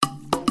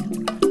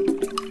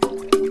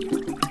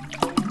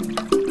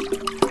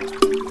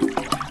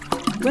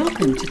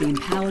Welcome to the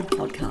Empowered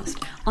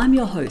Podcast. I'm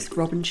your host,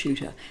 Robin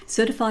Shooter,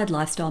 certified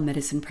lifestyle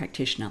medicine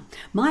practitioner.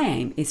 My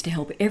aim is to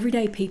help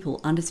everyday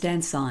people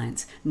understand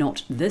science,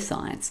 not the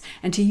science,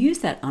 and to use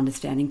that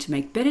understanding to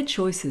make better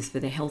choices for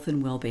their health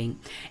and well-being.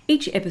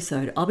 Each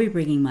episode, I'll be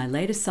bringing my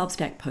latest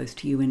Substack post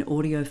to you in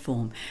audio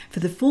form. For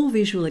the full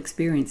visual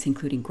experience,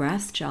 including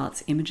graphs,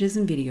 charts, images,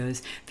 and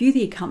videos, view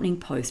the accompanying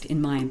post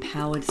in my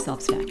Empowered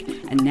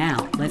Substack. And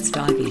now, let's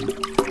dive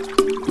in.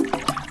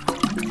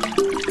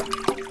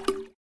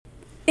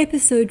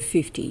 Episode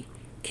 50,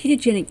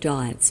 Ketogenic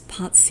Diets,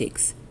 Part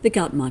 6, The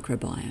Gut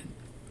Microbiome.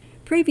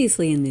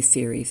 Previously in this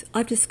series,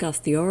 I've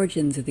discussed the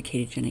origins of the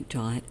ketogenic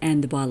diet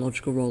and the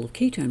biological role of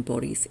ketone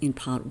bodies in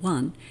Part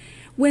 1,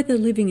 whether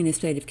living in a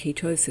state of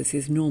ketosis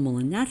is normal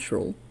and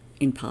natural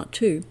in Part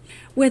 2,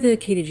 whether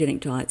ketogenic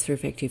diets are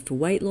effective for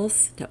weight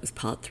loss, that was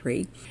Part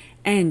 3,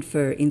 and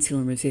for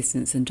insulin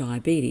resistance and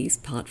diabetes,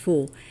 Part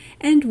 4,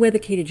 and whether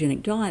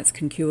ketogenic diets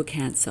can cure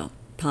cancer,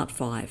 Part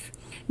 5.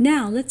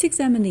 Now, let's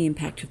examine the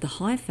impact of the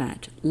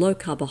high-fat,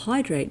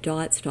 low-carbohydrate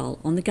diet style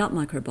on the gut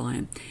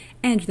microbiome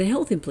and the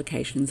health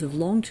implications of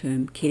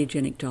long-term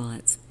ketogenic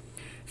diets.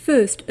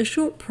 First, a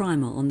short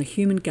primer on the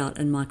human gut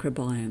and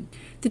microbiome.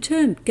 The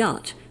term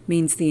gut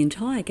means the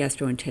entire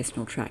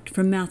gastrointestinal tract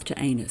from mouth to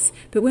anus,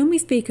 but when we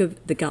speak of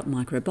the gut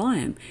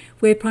microbiome,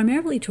 we're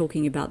primarily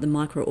talking about the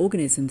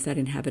microorganisms that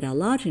inhabit our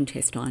large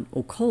intestine,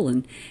 or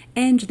colon,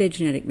 and their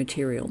genetic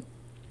material.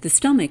 The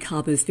stomach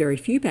harbours very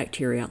few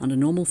bacteria under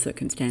normal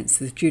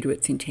circumstances due to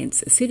its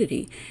intense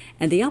acidity,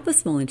 and the upper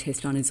small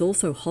intestine is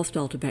also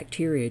hostile to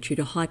bacteria due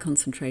to high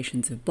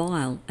concentrations of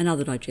bile and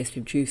other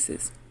digestive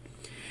juices.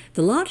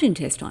 The large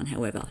intestine,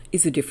 however,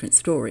 is a different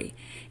story.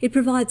 It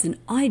provides an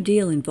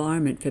ideal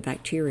environment for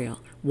bacteria,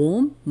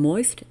 warm,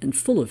 moist, and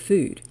full of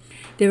food.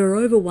 There are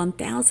over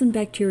 1,000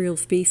 bacterial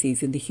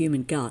species in the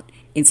human gut,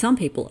 in some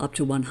people up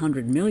to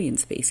 100 million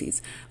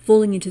species,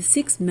 falling into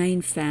 6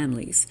 main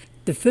families.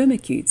 The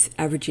firmicutes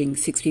averaging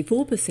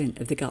 64%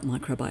 of the gut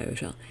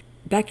microbiota,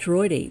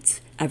 bacteroidetes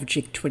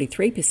averaging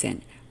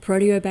 23%,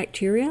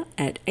 proteobacteria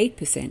at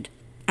 8%,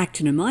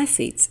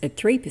 actinomycetes at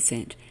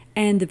 3%,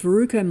 and the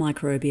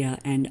verrucomicrobia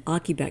and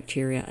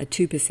archaebacteria at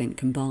 2%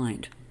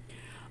 combined.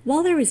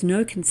 While there is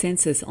no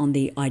consensus on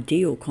the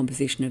ideal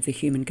composition of the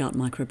human gut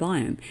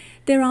microbiome,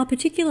 there are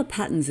particular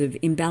patterns of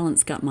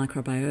imbalanced gut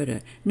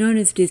microbiota known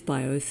as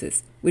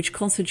dysbiosis, which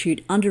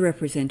constitute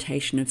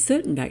underrepresentation of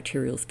certain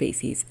bacterial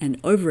species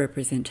and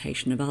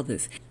overrepresentation of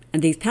others.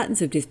 And these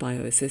patterns of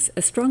dysbiosis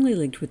are strongly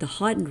linked with the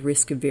heightened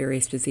risk of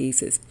various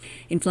diseases.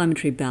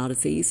 Inflammatory bowel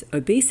disease,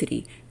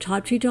 obesity,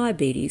 type 2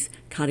 diabetes,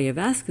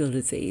 cardiovascular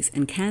disease,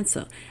 and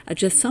cancer are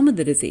just some of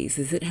the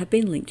diseases that have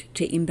been linked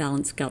to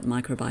imbalanced gut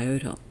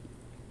microbiota.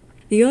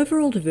 The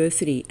overall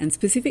diversity and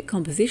specific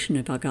composition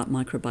of our gut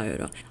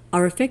microbiota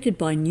are affected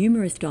by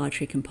numerous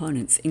dietary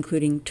components,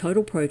 including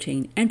total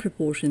protein and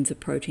proportions of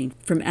protein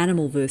from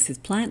animal versus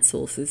plant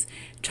sources,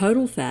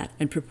 total fat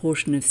and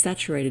proportion of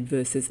saturated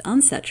versus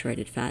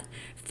unsaturated fat,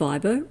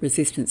 fiber,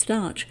 resistant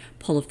starch,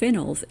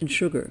 polyphenols, and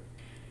sugar.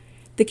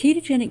 The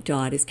ketogenic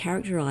diet is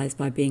characterized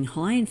by being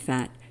high in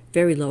fat,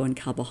 very low in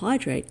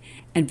carbohydrate,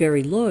 and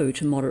very low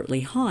to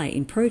moderately high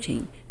in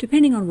protein,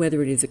 depending on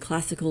whether it is a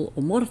classical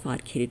or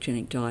modified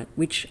ketogenic diet,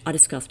 which I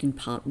discussed in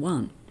Part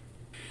 1.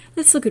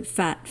 Let's look at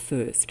fat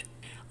first.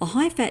 A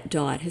high-fat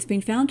diet has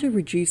been found to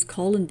reduce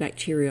colon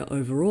bacteria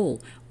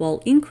overall,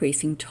 while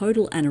increasing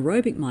total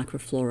anaerobic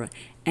microflora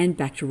and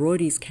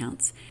Bacteroides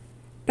counts.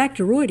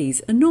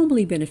 Bacteroides are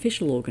normally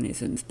beneficial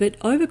organisms, but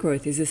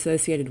overgrowth is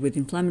associated with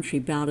inflammatory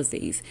bowel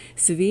disease,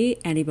 severe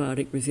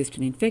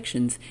antibiotic-resistant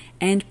infections,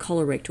 and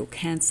colorectal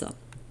cancer.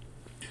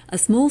 A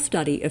small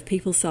study of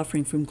people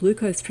suffering from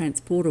glucose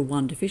transporter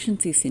 1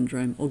 deficiency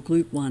syndrome, or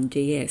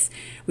GLUT1-DS,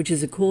 which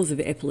is a cause of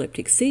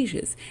epileptic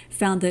seizures,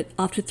 found that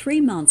after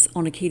 3 months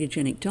on a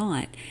ketogenic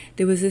diet,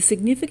 there was a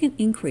significant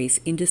increase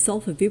in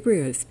disulfur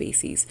vibrio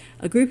species,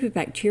 a group of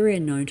bacteria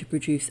known to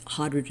produce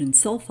hydrogen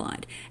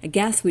sulfide, a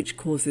gas which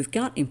causes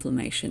gut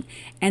inflammation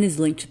and is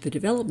linked to the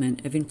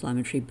development of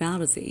inflammatory bowel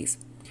disease.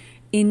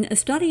 In a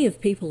study of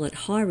people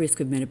at high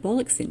risk of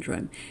metabolic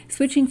syndrome,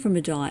 switching from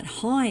a diet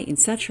high in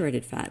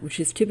saturated fat,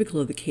 which is typical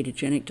of the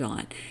ketogenic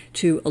diet,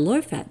 to a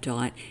low-fat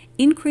diet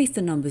increased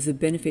the numbers of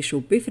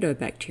beneficial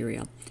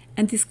bifidobacteria,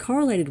 and this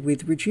correlated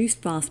with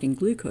reduced fasting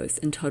glucose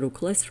and total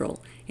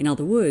cholesterol, in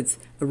other words,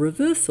 a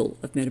reversal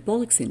of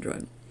metabolic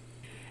syndrome.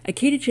 A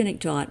ketogenic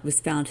diet was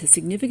found to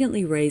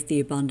significantly raise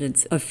the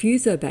abundance of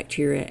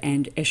fusobacteria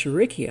and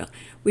Escherichia,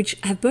 which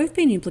have both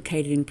been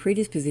implicated in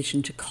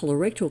predisposition to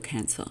colorectal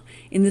cancer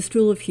in the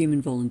stool of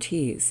human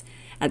volunteers.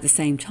 At the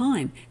same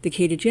time, the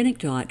ketogenic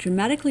diet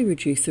dramatically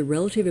reduced the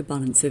relative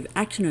abundance of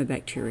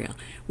actinobacteria,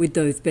 with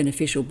those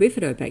beneficial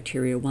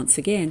bifidobacteria once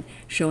again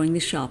showing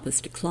the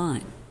sharpest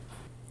decline.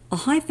 A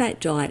high-fat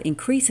diet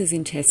increases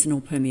intestinal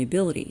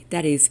permeability,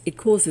 that is, it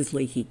causes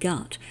leaky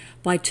gut,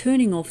 by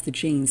turning off the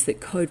genes that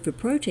code for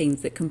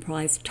proteins that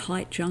comprise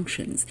tight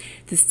junctions,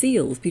 the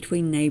seals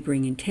between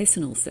neighbouring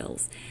intestinal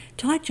cells.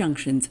 Tight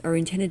junctions are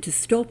intended to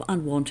stop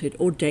unwanted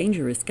or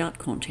dangerous gut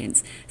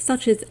contents,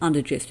 such as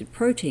undigested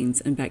proteins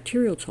and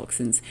bacterial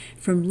toxins,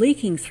 from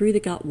leaking through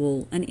the gut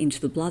wall and into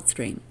the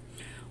bloodstream.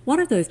 One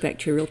of those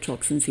bacterial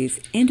toxins is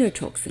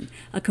endotoxin,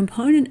 a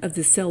component of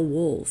the cell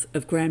walls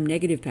of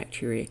gram-negative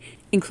bacteria,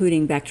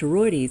 including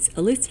Bacteroides,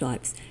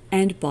 Alistipes,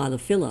 and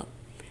Bilophila.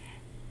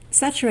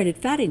 Saturated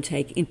fat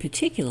intake, in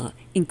particular,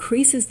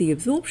 increases the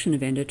absorption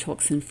of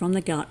endotoxin from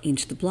the gut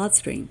into the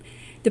bloodstream.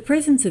 The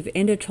presence of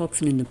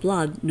endotoxin in the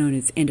blood, known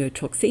as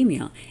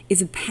endotoxemia,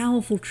 is a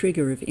powerful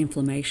trigger of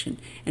inflammation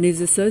and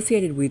is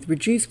associated with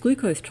reduced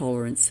glucose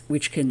tolerance,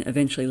 which can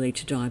eventually lead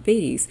to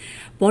diabetes,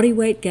 body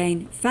weight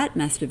gain, fat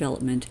mass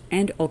development,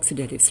 and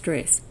oxidative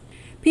stress.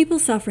 People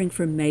suffering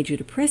from major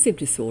depressive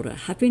disorder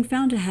have been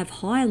found to have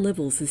higher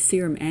levels of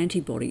serum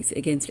antibodies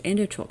against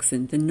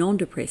endotoxin than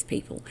non-depressed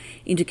people,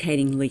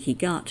 indicating leaky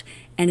gut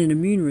and an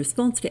immune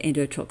response to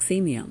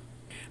endotoxemia.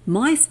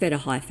 Mice fed a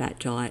high-fat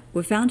diet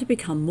were found to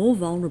become more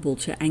vulnerable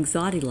to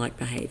anxiety-like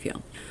behaviour.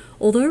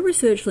 Although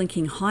research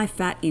linking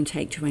high-fat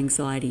intake to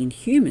anxiety in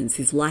humans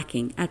is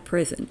lacking at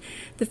present,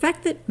 the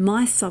fact that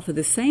mice suffer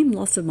the same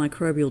loss of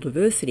microbial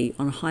diversity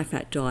on a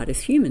high-fat diet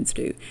as humans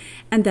do,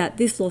 and that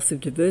this loss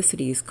of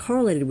diversity is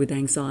correlated with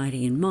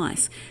anxiety in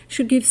mice,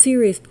 should give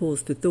serious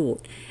pause for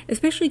thought,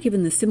 especially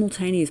given the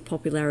simultaneous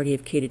popularity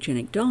of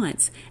ketogenic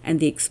diets and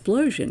the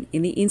explosion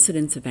in the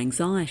incidence of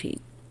anxiety.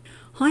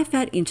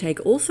 High-fat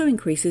intake also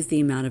increases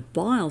the amount of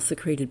bile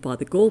secreted by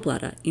the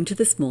gallbladder into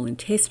the small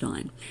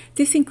intestine.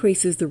 This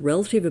increases the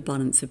relative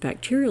abundance of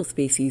bacterial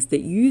species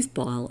that use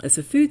bile as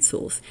a food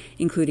source,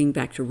 including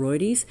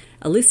Bacteroides,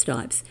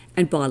 Alistipes,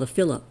 and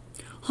Bilophila.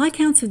 High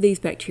counts of these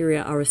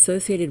bacteria are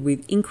associated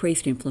with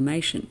increased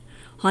inflammation.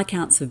 High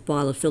counts of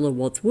Bilophila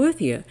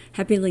wadsworthia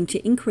have been linked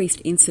to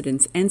increased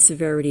incidence and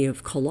severity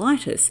of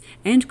colitis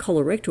and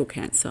colorectal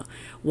cancer,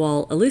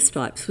 while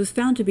Alistipes was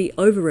found to be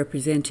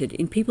overrepresented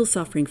in people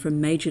suffering from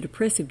major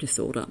depressive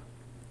disorder.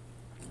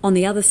 On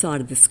the other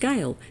side of the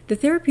scale, the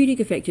therapeutic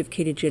effect of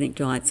ketogenic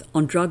diets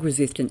on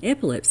drug-resistant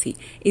epilepsy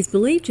is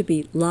believed to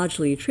be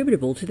largely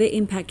attributable to their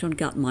impact on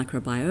gut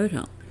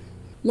microbiota.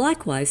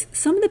 Likewise,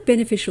 some of the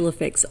beneficial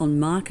effects on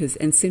markers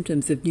and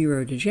symptoms of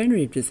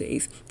neurodegenerative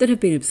disease that have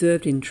been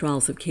observed in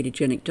trials of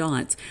ketogenic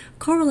diets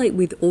correlate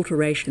with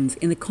alterations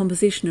in the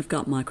composition of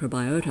gut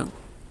microbiota.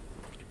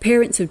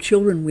 Parents of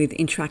children with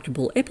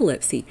intractable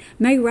epilepsy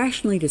may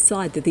rationally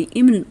decide that the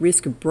imminent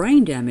risk of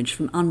brain damage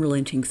from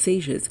unrelenting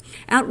seizures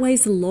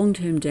outweighs the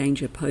long-term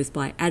danger posed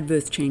by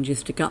adverse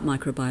changes to gut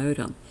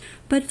microbiota.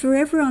 But for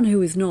everyone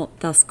who is not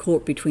thus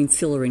caught between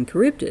Scylla and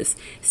Charybdis,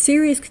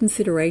 serious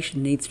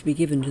consideration needs to be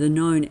given to the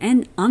known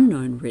and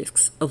unknown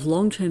risks of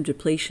long-term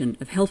depletion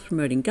of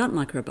health-promoting gut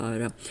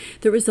microbiota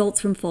that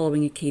results from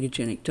following a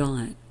ketogenic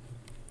diet.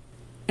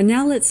 And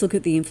now let's look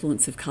at the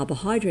influence of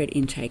carbohydrate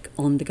intake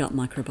on the gut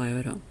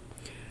microbiota.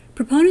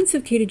 Proponents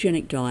of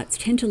ketogenic diets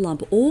tend to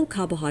lump all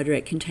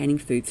carbohydrate-containing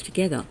foods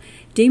together,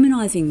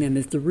 demonizing them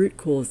as the root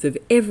cause of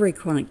every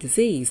chronic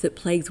disease that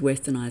plagues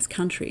westernized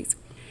countries.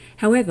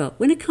 However,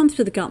 when it comes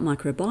to the gut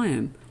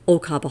microbiome, all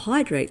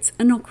carbohydrates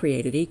are not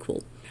created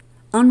equal.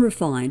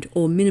 Unrefined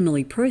or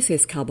minimally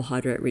processed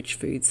carbohydrate-rich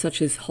foods such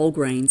as whole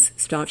grains,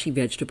 starchy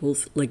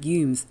vegetables,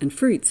 legumes, and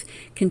fruits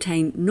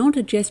contain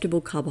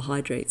non-digestible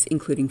carbohydrates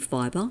including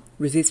fibre,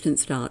 resistant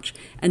starch,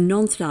 and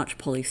non-starch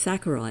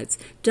polysaccharides,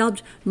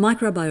 dubbed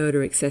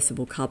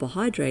microbiota-accessible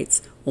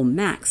carbohydrates, or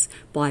MACs,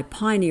 by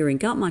pioneering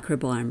gut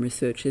microbiome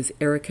researchers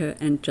Erika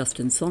and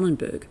Justin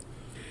Sonnenberg.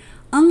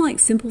 Unlike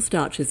simple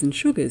starches and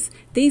sugars,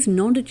 these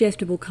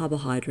non-digestible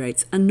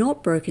carbohydrates are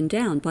not broken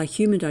down by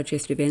human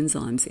digestive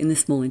enzymes in the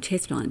small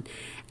intestine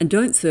and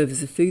don't serve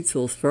as a food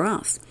source for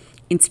us.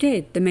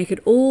 Instead, they make it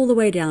all the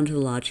way down to the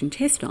large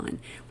intestine,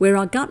 where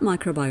our gut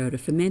microbiota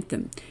ferment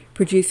them,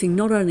 producing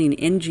not only an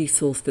energy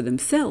source for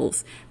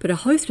themselves, but a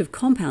host of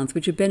compounds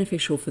which are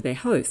beneficial for their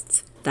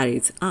hosts, that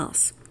is,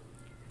 us.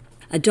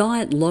 A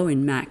diet low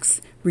in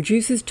MACs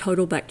reduces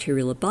total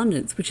bacterial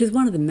abundance, which is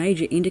one of the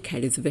major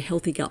indicators of a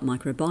healthy gut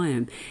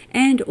microbiome,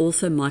 and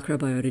also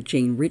microbiota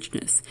gene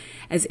richness.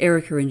 As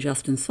Erika and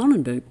Justin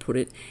Sonnenberg put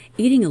it,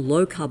 eating a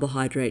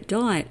low-carbohydrate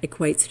diet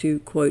equates to,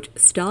 quote,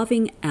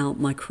 starving our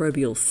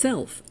microbial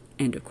self,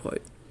 end of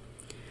quote.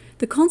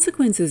 The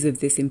consequences of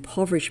this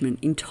impoverishment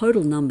in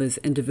total numbers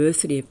and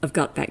diversity of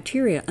gut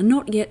bacteria are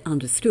not yet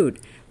understood,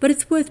 but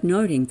it's worth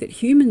noting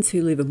that humans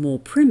who live a more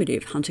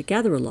primitive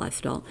hunter-gatherer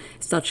lifestyle,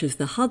 such as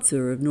the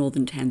Hadza of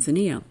northern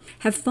Tanzania,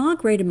 have far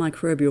greater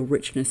microbial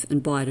richness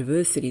and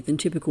biodiversity than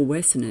typical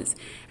Westerners,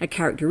 a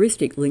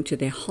characteristic linked to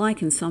their high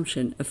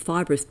consumption of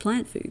fibrous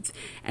plant foods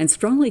and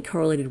strongly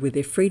correlated with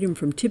their freedom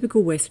from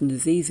typical Western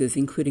diseases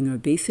including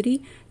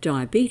obesity,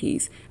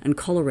 diabetes, and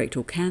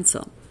colorectal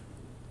cancer.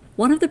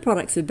 One of the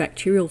products of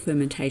bacterial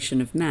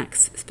fermentation of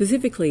MACs,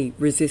 specifically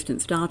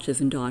resistant starches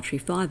and dietary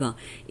fibre,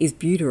 is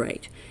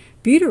butyrate.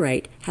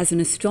 Butyrate has an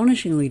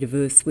astonishingly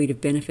diverse suite of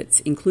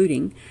benefits,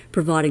 including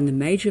providing the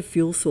major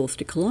fuel source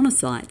to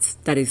colonocytes,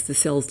 that is, the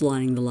cells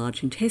lining the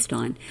large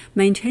intestine,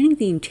 maintaining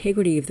the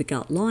integrity of the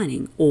gut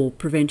lining, or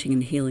preventing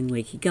and healing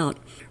leaky gut,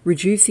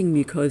 reducing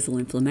mucosal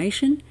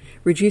inflammation,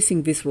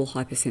 reducing visceral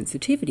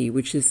hypersensitivity,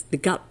 which is the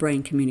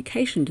gut-brain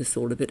communication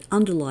disorder that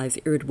underlies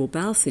irritable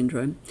bowel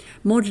syndrome,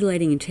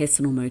 modulating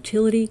intestinal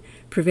motility,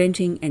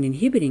 preventing and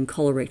inhibiting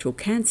colorectal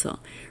cancer,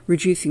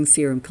 reducing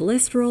serum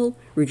cholesterol,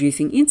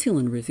 reducing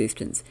insulin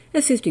resistance,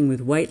 assisting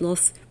with weight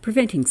loss,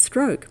 preventing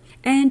stroke,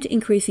 and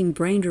increasing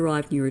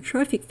brain-derived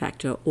neurotrophic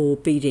factor, or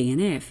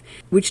BDNF,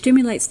 which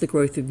stimulates the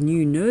growth of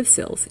new nerve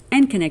cells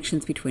and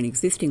connections between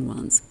existing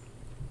ones.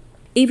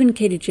 Even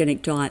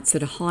ketogenic diets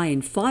that are high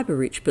in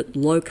fibre-rich but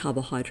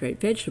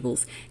low-carbohydrate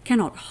vegetables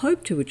cannot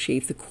hope to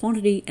achieve the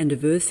quantity and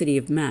diversity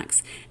of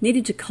MACs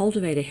needed to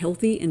cultivate a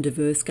healthy and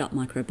diverse gut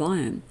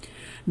microbiome.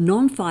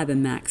 Non-fibre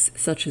MACs,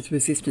 such as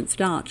resistant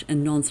starch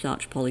and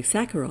non-starch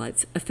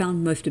polysaccharides, are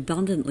found most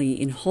abundantly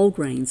in whole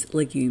grains,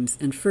 legumes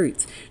and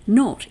fruits,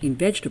 not in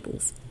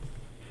vegetables.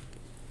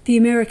 The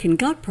American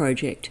Gut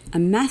Project, a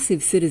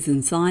massive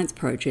citizen science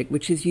project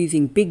which is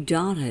using big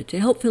data to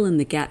help fill in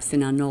the gaps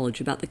in our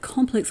knowledge about the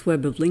complex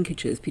web of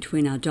linkages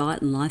between our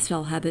diet and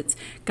lifestyle habits,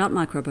 gut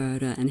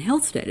microbiota and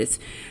health status,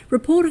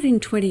 reported in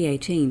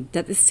 2018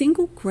 that the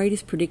single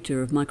greatest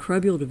predictor of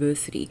microbial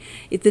diversity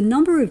is the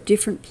number of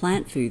different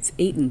plant foods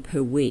eaten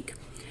per week.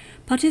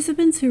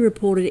 Participants who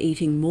reported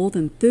eating more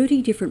than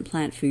 30 different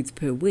plant foods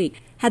per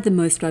week had the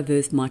most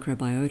diverse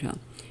microbiota.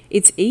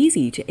 It's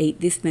easy to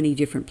eat this many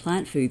different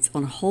plant foods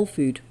on a whole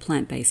food,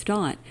 plant-based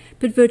diet,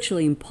 but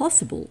virtually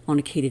impossible on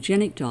a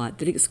ketogenic diet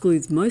that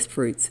excludes most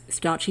fruits,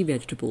 starchy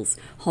vegetables,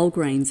 whole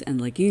grains and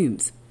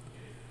legumes.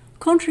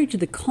 Contrary to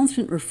the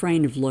constant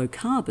refrain of low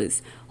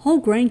carbers, whole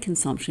grain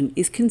consumption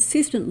is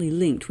consistently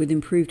linked with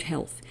improved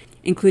health,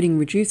 including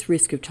reduced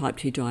risk of type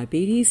 2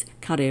 diabetes,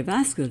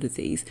 cardiovascular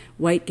disease,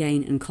 weight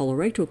gain and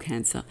colorectal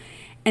cancer,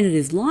 and it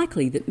is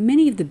likely that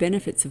many of the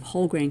benefits of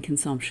whole grain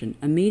consumption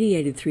are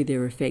mediated through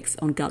their effects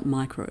on gut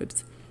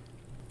microbes.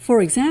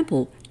 For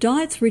example,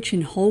 diets rich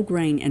in whole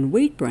grain and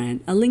wheat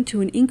bran are linked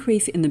to an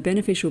increase in the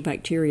beneficial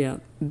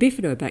bacteria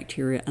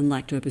bifidobacteria and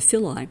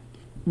lactobacilli,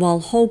 while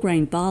whole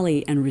grain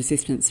barley and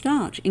resistant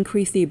starch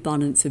increase the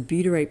abundance of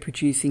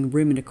butyrate-producing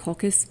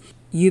ruminococcus,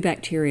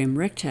 Eubacterium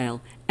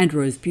rectale, and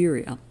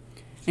Roseburia.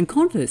 And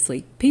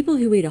conversely, people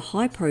who eat a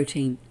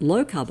high-protein,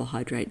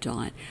 low-carbohydrate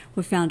diet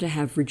were found to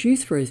have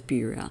reduced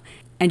Roseburia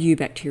and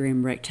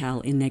Eubacterium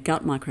rectale in their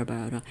gut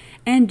microbiota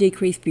and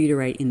decreased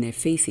butyrate in their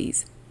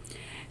feces.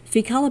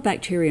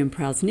 Faecalibacterium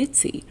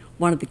prausnitzii,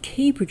 one of the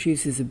key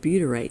producers of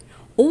butyrate,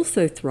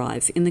 also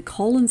thrives in the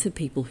colons of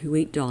people who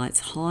eat diets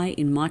high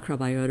in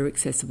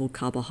microbiota-accessible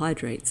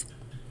carbohydrates.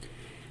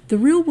 The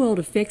real-world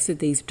effects of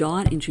these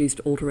diet-induced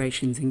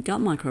alterations in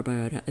gut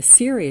microbiota are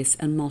serious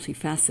and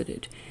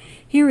multifaceted.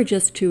 Here are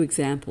just two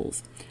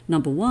examples.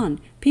 Number one,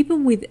 people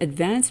with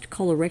advanced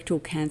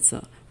colorectal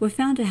cancer were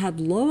found to have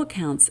lower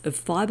counts of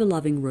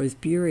fibre-loving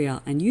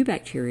Roseburia and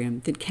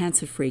Eubacterium than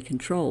cancer-free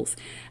controls,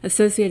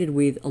 associated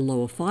with a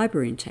lower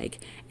fibre intake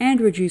and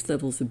reduced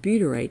levels of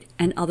butyrate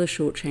and other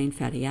short-chain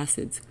fatty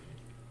acids.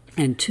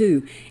 And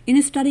two, in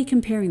a study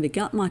comparing the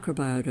gut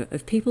microbiota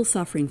of people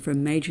suffering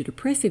from major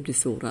depressive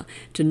disorder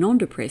to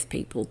non-depressed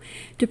people,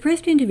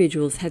 depressed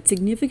individuals had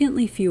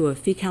significantly fewer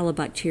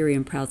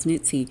Faecalibacterium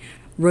prausnitzii,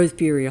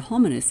 Roseburia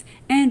hominis,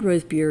 and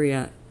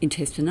Roseburia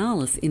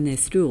intestinalis in their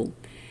stool.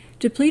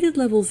 Depleted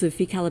levels of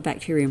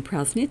Faecalibacterium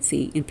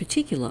prausnitzii, in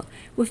particular,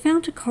 were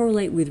found to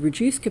correlate with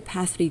reduced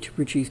capacity to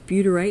produce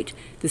butyrate,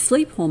 the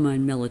sleep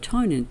hormone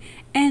melatonin,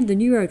 and the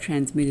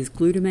neurotransmitters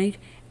glutamate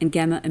and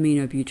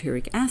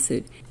gamma-aminobutyric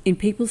acid in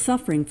people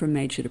suffering from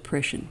major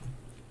depression.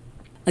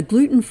 A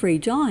gluten-free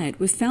diet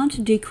was found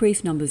to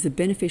decrease numbers of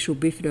beneficial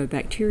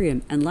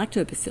bifidobacterium and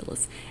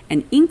lactobacillus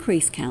and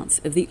increase counts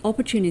of the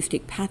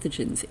opportunistic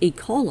pathogens E.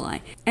 coli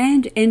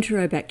and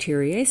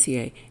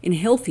Enterobacteriaceae in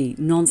healthy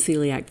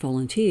non-celiac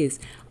volunteers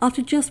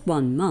after just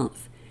 1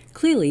 month.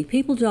 Clearly,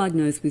 people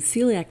diagnosed with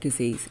celiac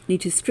disease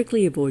need to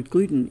strictly avoid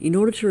gluten in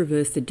order to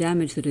reverse the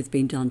damage that has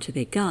been done to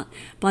their gut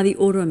by the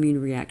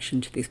autoimmune reaction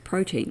to this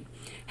protein.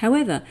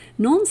 However,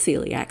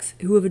 non-celiacs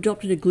who have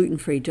adopted a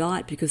gluten-free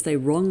diet because they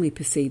wrongly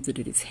perceive that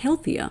it is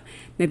healthier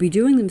may be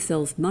doing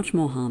themselves much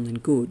more harm than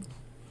good.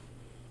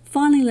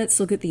 Finally, let's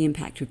look at the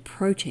impact of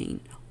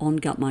protein on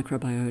gut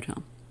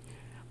microbiota.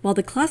 While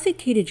the classic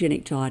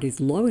ketogenic diet is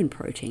low in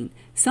protein,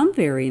 some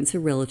variants are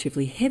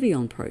relatively heavy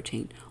on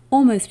protein,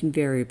 almost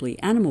invariably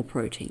animal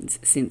proteins,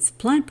 since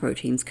plant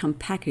proteins come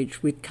packaged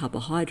with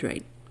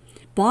carbohydrate.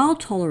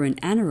 Bile-tolerant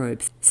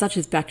anaerobes, such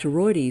as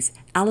Bacteroides,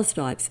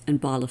 Allostipes,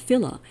 and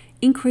Bilophila,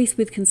 increase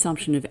with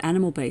consumption of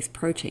animal-based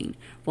protein,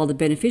 while the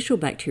beneficial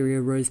bacteria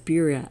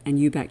Roseburia and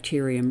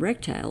Eubacterium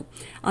rectale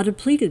are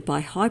depleted by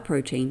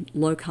high-protein,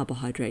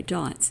 low-carbohydrate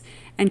diets,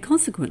 and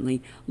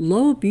consequently,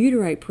 lower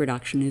butyrate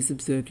production is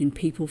observed in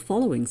people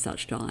following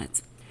such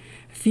diets.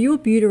 Fewer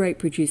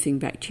butyrate-producing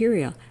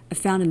bacteria are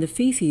found in the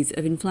feces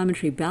of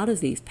inflammatory bowel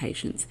disease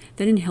patients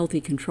than in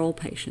healthy control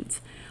patients.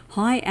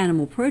 High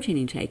animal protein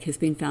intake has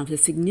been found to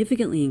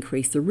significantly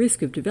increase the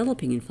risk of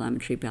developing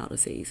inflammatory bowel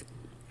disease.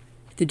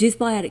 The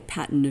dysbiotic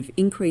pattern of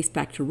increased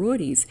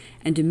Bacteroides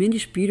and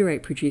diminished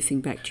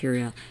butyrate-producing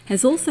bacteria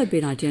has also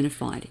been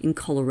identified in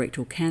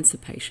colorectal cancer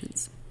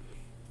patients.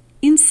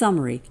 In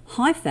summary,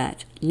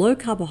 high-fat,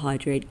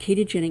 low-carbohydrate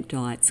ketogenic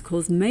diets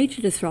cause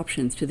major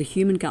disruptions to the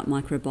human gut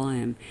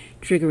microbiome,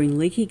 triggering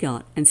leaky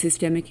gut and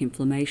systemic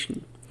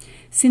inflammation.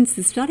 Since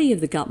the study of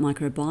the gut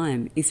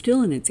microbiome is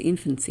still in its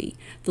infancy,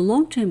 the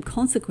long-term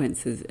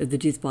consequences of the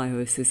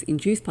dysbiosis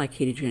induced by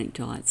ketogenic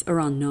diets are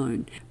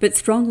unknown, but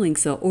strong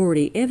links are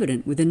already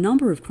evident with a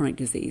number of chronic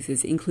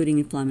diseases, including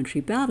inflammatory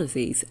bowel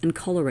disease and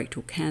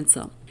colorectal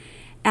cancer.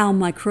 Our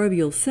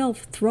microbial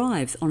self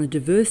thrives on a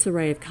diverse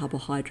array of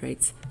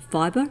carbohydrates,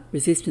 fiber,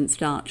 resistant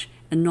starch,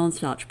 and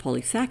non-starch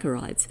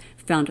polysaccharides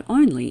found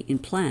only in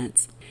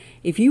plants.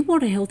 If you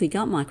want a healthy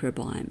gut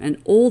microbiome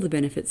and all the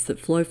benefits that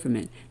flow from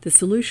it, the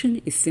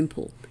solution is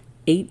simple: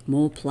 eat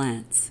more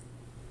plants.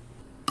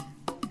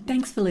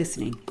 Thanks for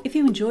listening. If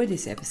you enjoyed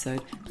this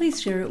episode,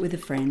 please share it with a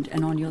friend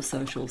and on your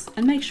socials,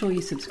 and make sure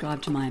you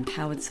subscribe to my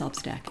Empowered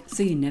Substack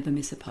so you never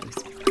miss a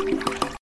post.